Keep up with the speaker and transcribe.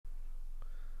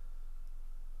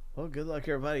Well, good luck,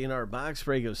 everybody, in our box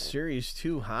break of Series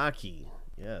 2 hockey.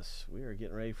 Yes, we are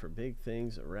getting ready for big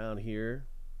things around here.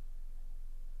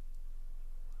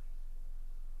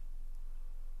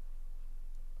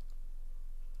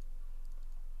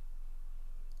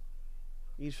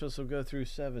 Each of us will go through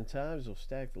 7 times. We'll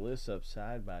stack the list up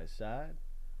side by side.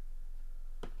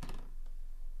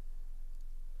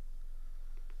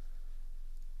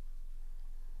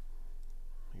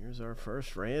 Here's our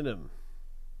first random.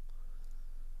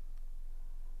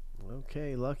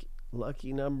 Okay,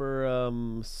 lucky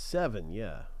number 7.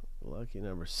 Yeah, lucky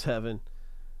number 7.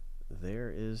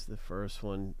 There is the first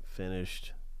one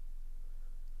finished.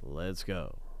 Let's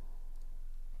go.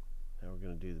 Now we're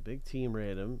going to do the big team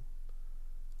random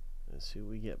and see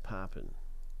what we get popping.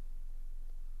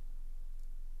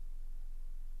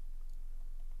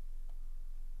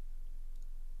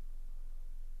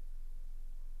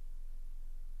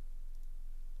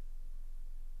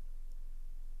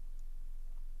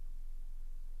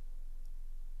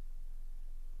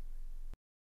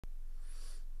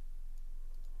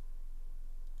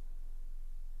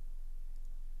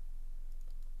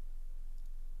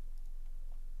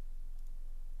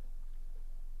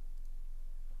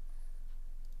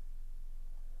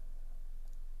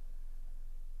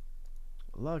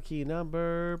 Lucky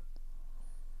number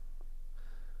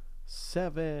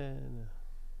 7.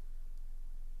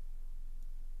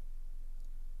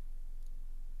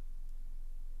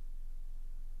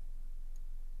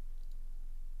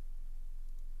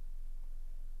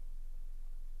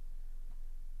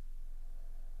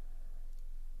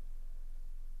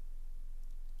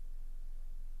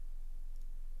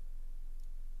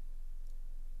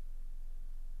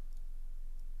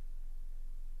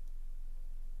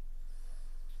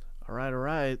 All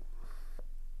right.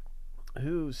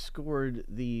 Who scored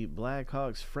the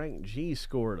Blackhawks? Frank G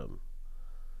scored them.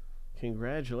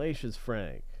 Congratulations,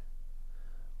 Frank.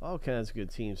 All kinds of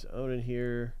good teams to own in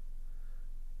here.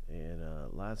 And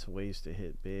lots of ways to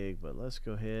hit big. But let's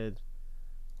go ahead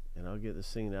and I'll get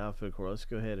this thing to Alphabet Core. Let's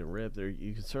go ahead and rip. There,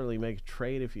 you can certainly make a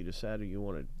trade if you decide you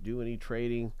want to do any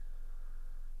trading.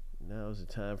 Now is the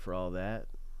time for all that.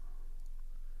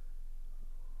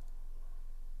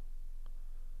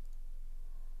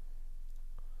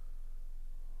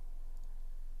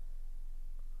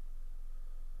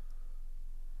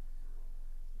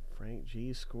 Frank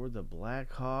G scored the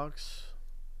Blackhawks.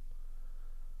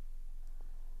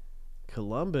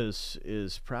 Columbus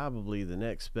is probably the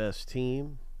next best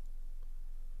team.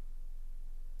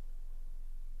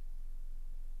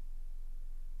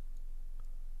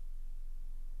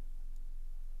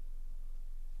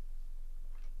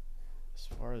 As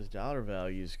far as dollar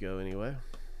values go, anyway.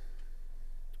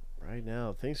 Right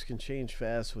now, things can change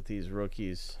fast with these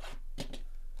rookies.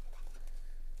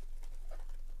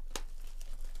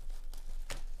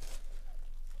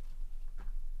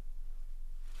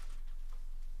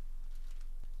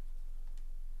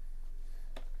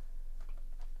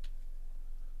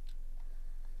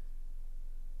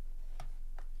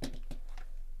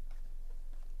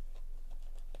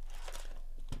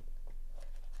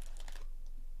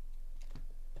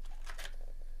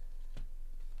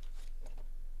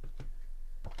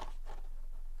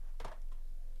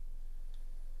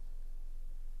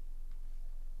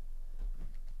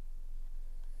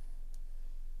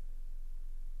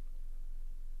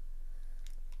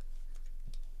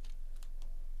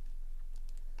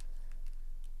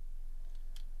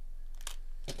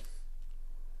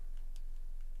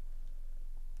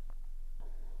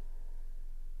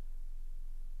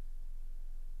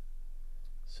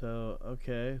 So,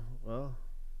 okay, well,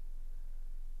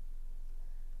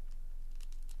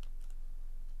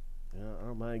 I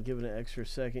don't mind giving an extra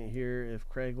second here if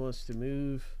Craig wants to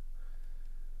move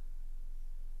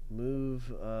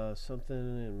something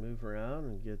and move around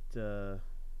and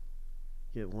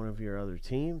get one of your other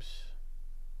teams.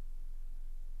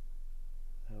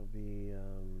 That would be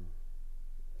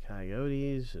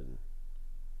Coyotes and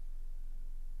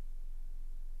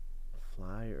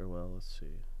Flyer. Well, let's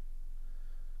see.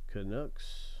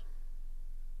 Canucks.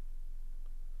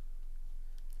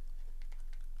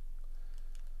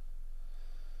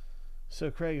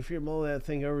 So, Craig, if you're mulling that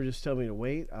thing over, just tell me to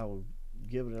wait. I will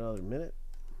give it another minute.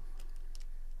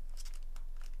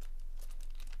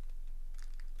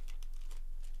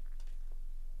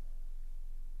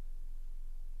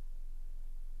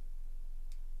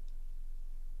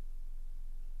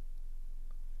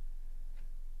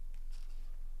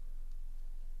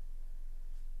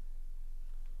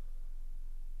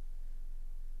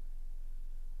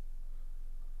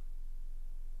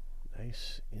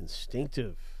 Nice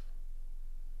instinctive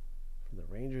from the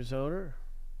Rangers owner.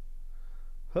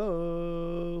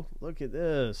 Oh, look at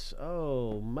this.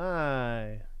 Oh,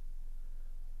 my.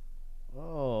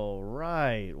 All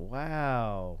right.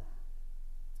 Wow.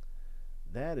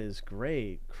 That is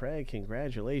great. Craig,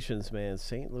 congratulations, man.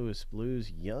 St. Louis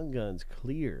Blues Young Guns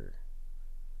clear.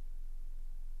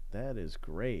 That is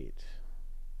great.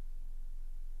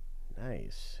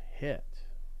 Nice hit.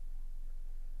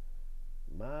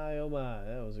 My, oh my.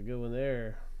 That was a good one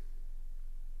there.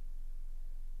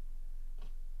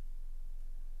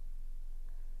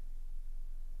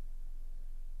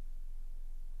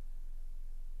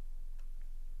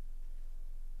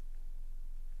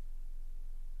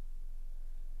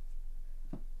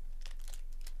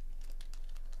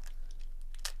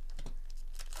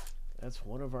 That's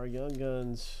one of our Young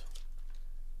Guns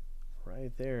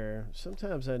right there.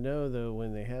 Sometimes I know, though,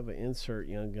 when they have an insert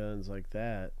Young Guns like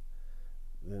that,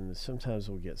 then sometimes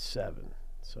we'll get 7.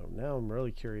 So now I'm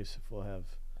really curious if we'll have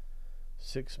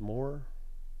 6 more.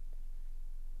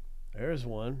 There's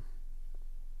one.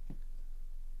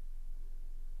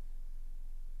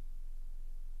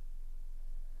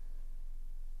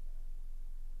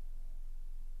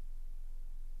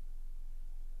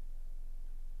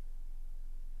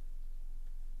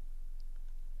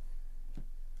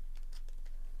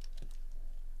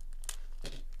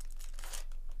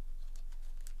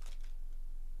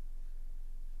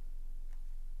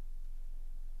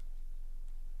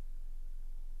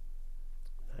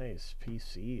 Nice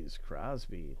PCs,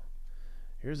 Crosby.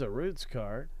 Here's a Roots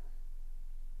card.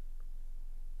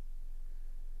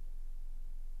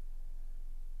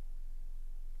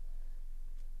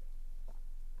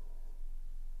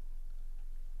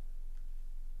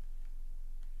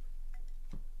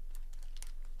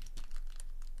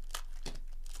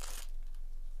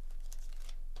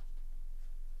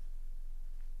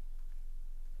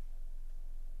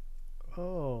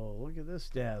 Oh, look at this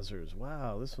Dazzers.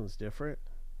 Wow, this one's different.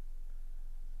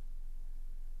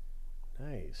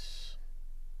 Nice.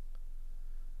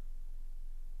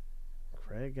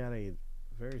 Craig got a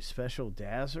very special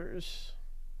Dazzers.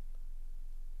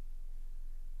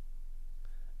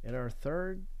 And our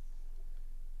third,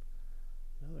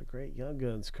 another great Young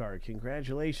Guns card.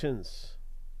 Congratulations.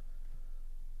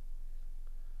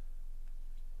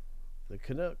 The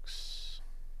Canucks.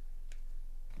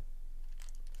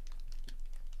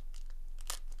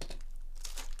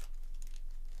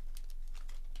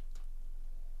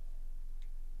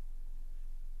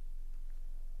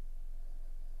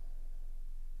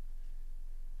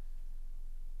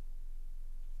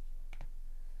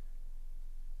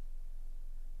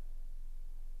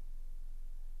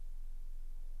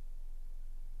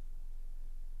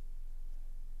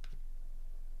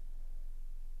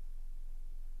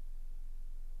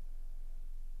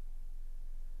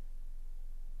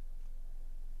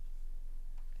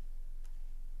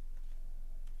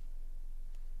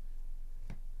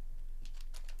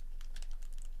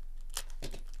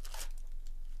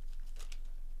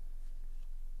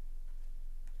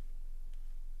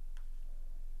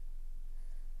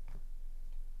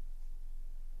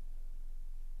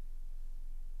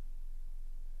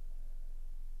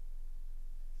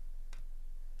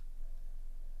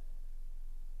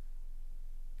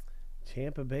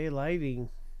 Tampa Bay Lightning.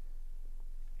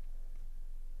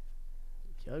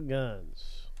 Young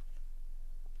Guns.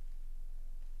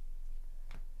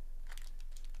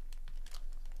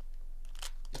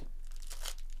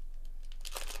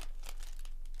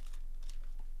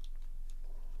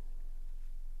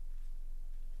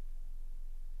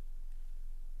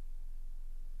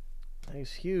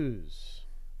 Nice Hughes.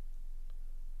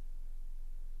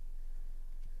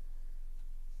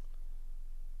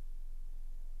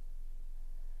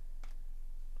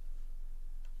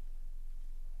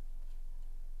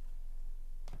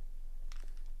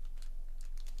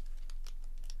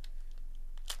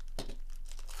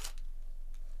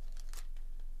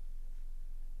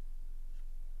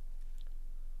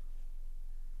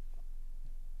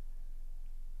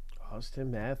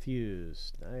 Austin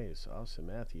Matthews. Nice. Austin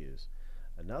Matthews.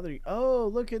 Another.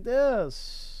 Oh, look at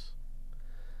this.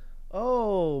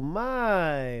 Oh,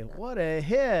 my. What a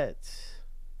hit.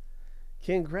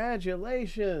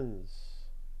 Congratulations.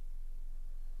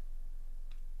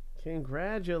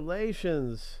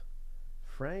 Congratulations.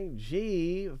 Frank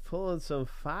G pulling some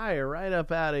fire right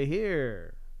up out of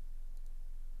here.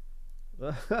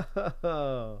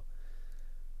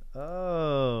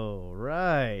 Oh,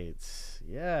 right.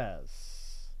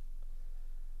 Yes.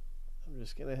 I'm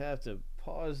just going to have to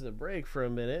pause the break for a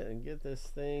minute and get this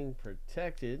thing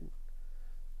protected.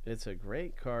 It's a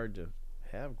great card to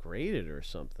have graded or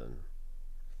something.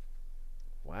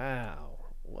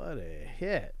 Wow. What a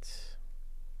hit.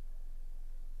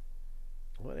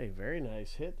 What a very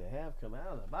nice hit to have come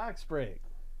out of the box break.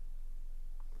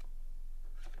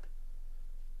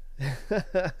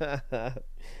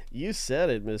 You said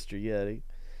it, Mr. Yeti.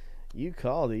 You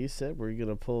called it. You said we're going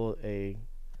to pull a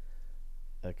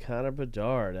Connor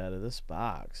Bedard out of this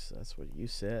box. That's what you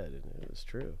said, and it was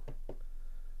true.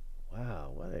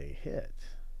 Wow, what a hit.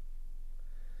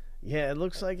 Yeah, it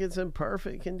looks like it's in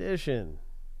perfect condition.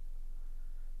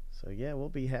 So, yeah, we'll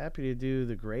be happy to do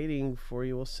the grading for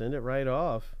you. We'll send it right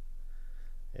off.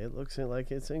 It looks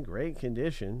like it's in great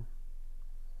condition.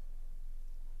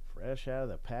 Fresh out of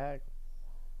the pack.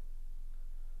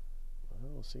 I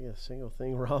don't see a single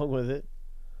thing wrong with it.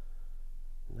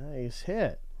 Nice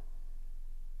hit.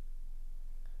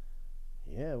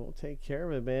 Yeah, we'll take care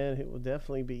of it, man. It will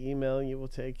definitely be emailing you. We'll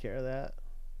take care of that.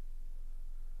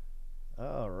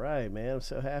 All right, man. I'm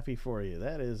so happy for you.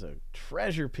 That is a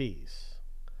treasure piece.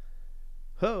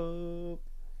 Ho!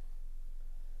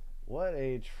 What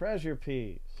a treasure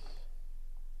piece.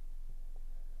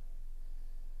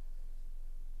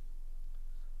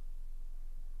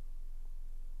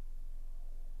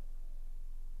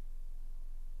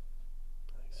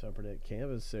 Nice upper deck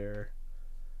canvas there.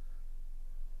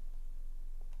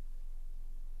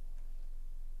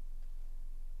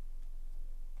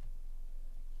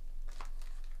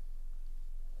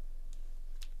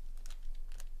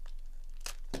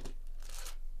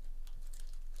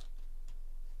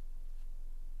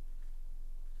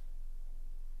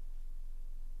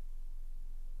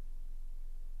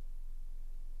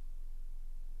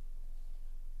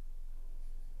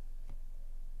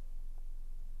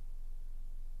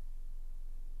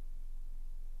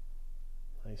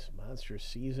 Nice monster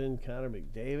season, Connor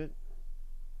McDavid.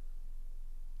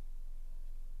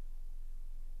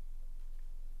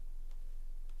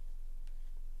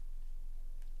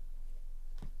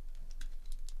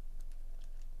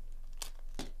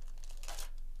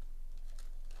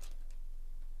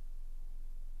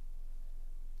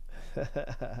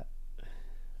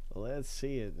 Let's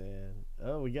see it, man.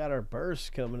 Oh, we got our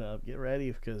burst coming up. Get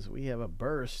ready because we have a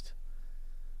burst.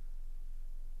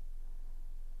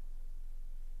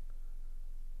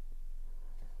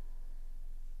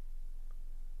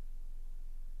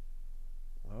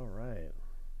 All right.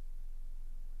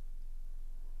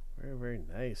 Very, very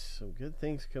nice. Some good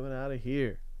things coming out of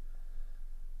here.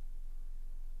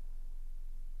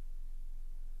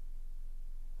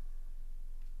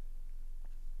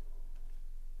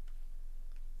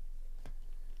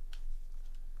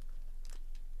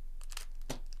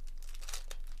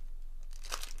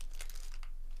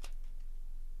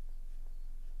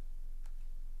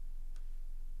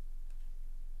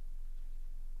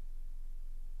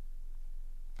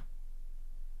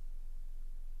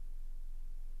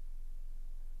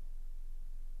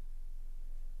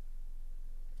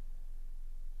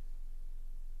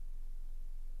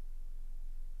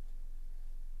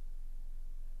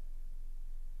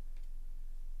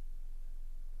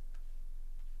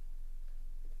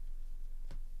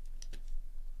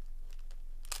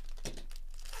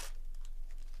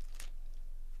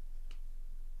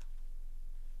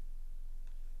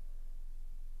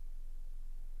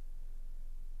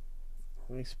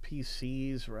 Nice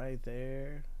PCs right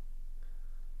there.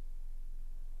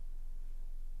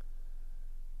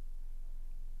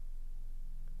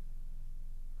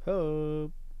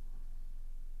 Hope.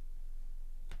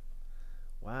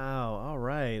 Wow. All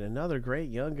right. Another great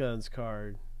Young Guns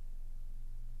card.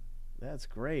 That's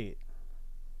great.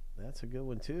 That's a good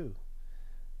one, too.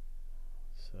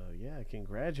 So, yeah,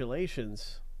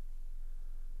 congratulations,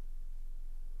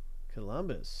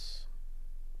 Columbus.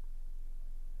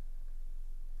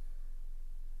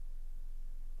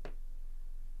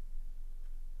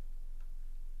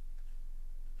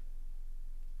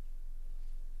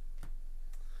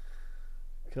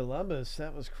 Columbus,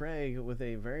 that was Craig with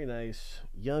a very nice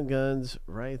Young Guns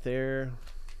right there.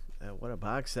 What a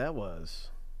box that was.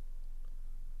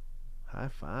 High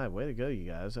five. Way to go, you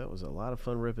guys. That was a lot of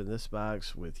fun ripping this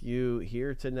box with you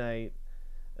here tonight,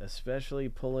 especially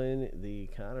pulling the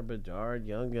Connor Bedard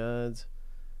Young Guns.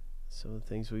 Some of the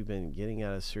things we've been getting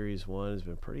out of Series 1 has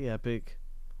been pretty epic.